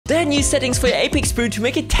There are new settings for your Apex Pro to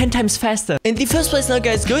make it 10 times faster. In the first place now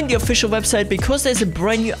guys, go in the official website because there's a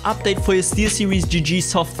brand new update for your SteelSeries GG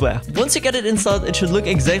software. Once you get it installed, it should look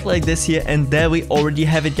exactly like this here, and there we already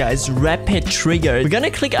have it guys, Rapid Trigger. We're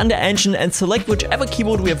gonna click under Engine and select whichever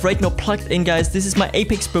keyboard we have right now plugged in guys. This is my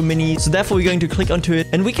Apex Pro Mini, so therefore we're going to click onto it,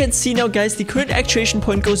 and we can see now guys, the current actuation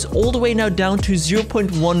point goes all the way now down to 0.1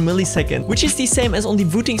 millisecond, which is the same as on the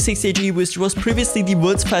Wooting 68G, which was previously the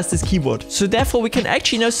world's fastest keyboard. So therefore we can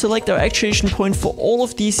actually now select our actuation point for all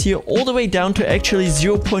of these here all the way down to actually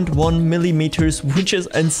 0.1 millimeters, which is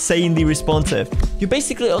insanely responsive. You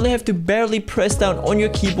basically only have to barely press down on your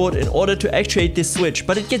keyboard in order to actuate this switch,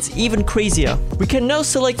 but it gets even crazier. We can now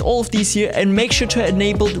select all of these here and make sure to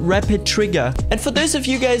enable Rapid Trigger. And for those of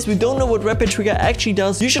you guys who don't know what Rapid Trigger actually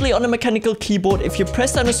does, usually on a mechanical keyboard, if you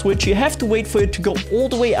press down a switch, you have to wait for it to go all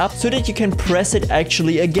the way up so that you can press it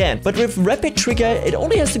actually again. But with Rapid Trigger, it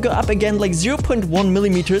only has to go up again like 0.1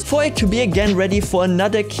 millimeters for it to be again ready for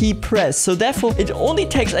another key press. So therefore, it only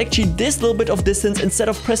takes actually this little bit of distance instead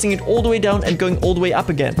of pressing it all the way down and going all the way up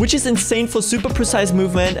again, which is insane for super precise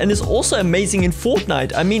movement and is also amazing in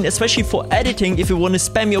Fortnite. I mean, especially for editing, if you want to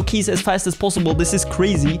spam your keys as fast as possible, this is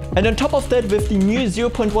crazy. And on top of that, with the new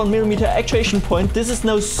 0.1 millimeter actuation point, this is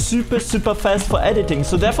now super fast for editing.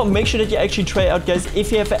 So therefore, make sure that you actually try out guys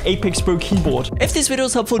if you have an Apex Pro keyboard. If this video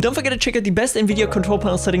is helpful, don't forget to check out the best NVIDIA control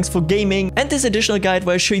panel settings for gaming and this additional guide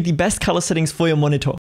where I show you the best color settings for your monitor.